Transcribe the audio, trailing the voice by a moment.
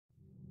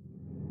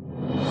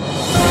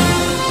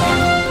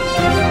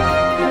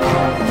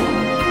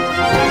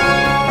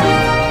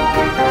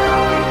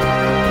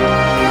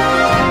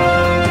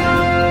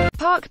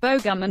Bo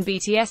Gum and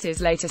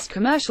BTS's latest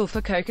commercial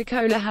for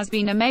Coca-Cola has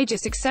been a major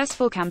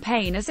successful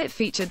campaign as it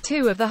featured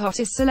two of the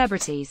hottest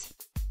celebrities.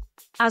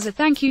 As a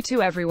thank you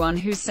to everyone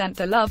who's sent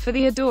the love for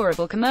the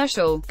adorable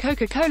commercial,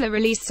 Coca-Cola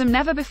released some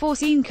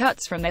never-before-seen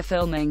cuts from their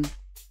filming.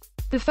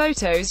 The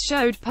photos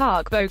showed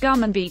Park, Bo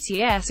Gum and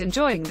BTS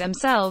enjoying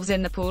themselves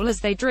in the pool as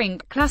they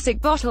drink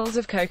classic bottles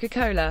of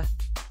Coca-Cola.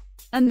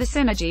 And the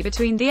synergy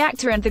between the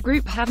actor and the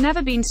group have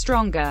never been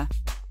stronger.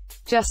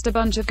 Just a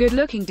bunch of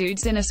good-looking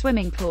dudes in a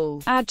swimming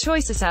pool. Ad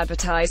Choices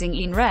advertising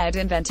in red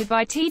invented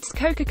by Teats.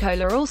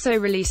 Coca-Cola also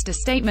released a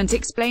statement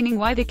explaining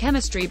why the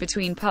chemistry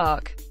between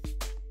Park,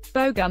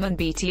 Bo Gum and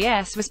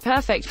BTS was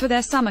perfect for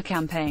their summer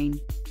campaign.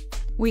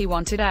 We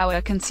wanted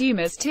our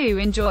consumers to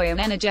enjoy an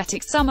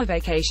energetic summer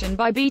vacation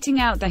by beating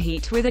out the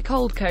heat with a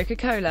cold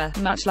Coca-Cola,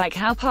 much like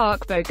how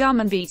Park, Bo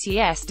Gum and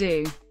BTS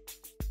do.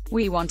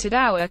 We wanted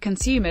our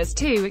consumers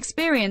to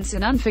experience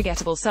an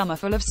unforgettable summer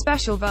full of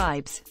special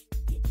vibes.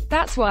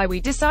 That's why we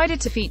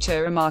decided to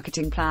feature a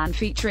marketing plan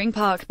featuring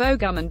Park, Bo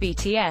Gum and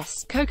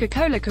BTS.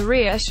 Coca-Cola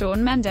Korea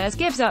Shawn Mendes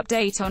gives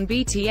update on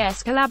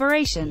BTS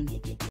collaboration.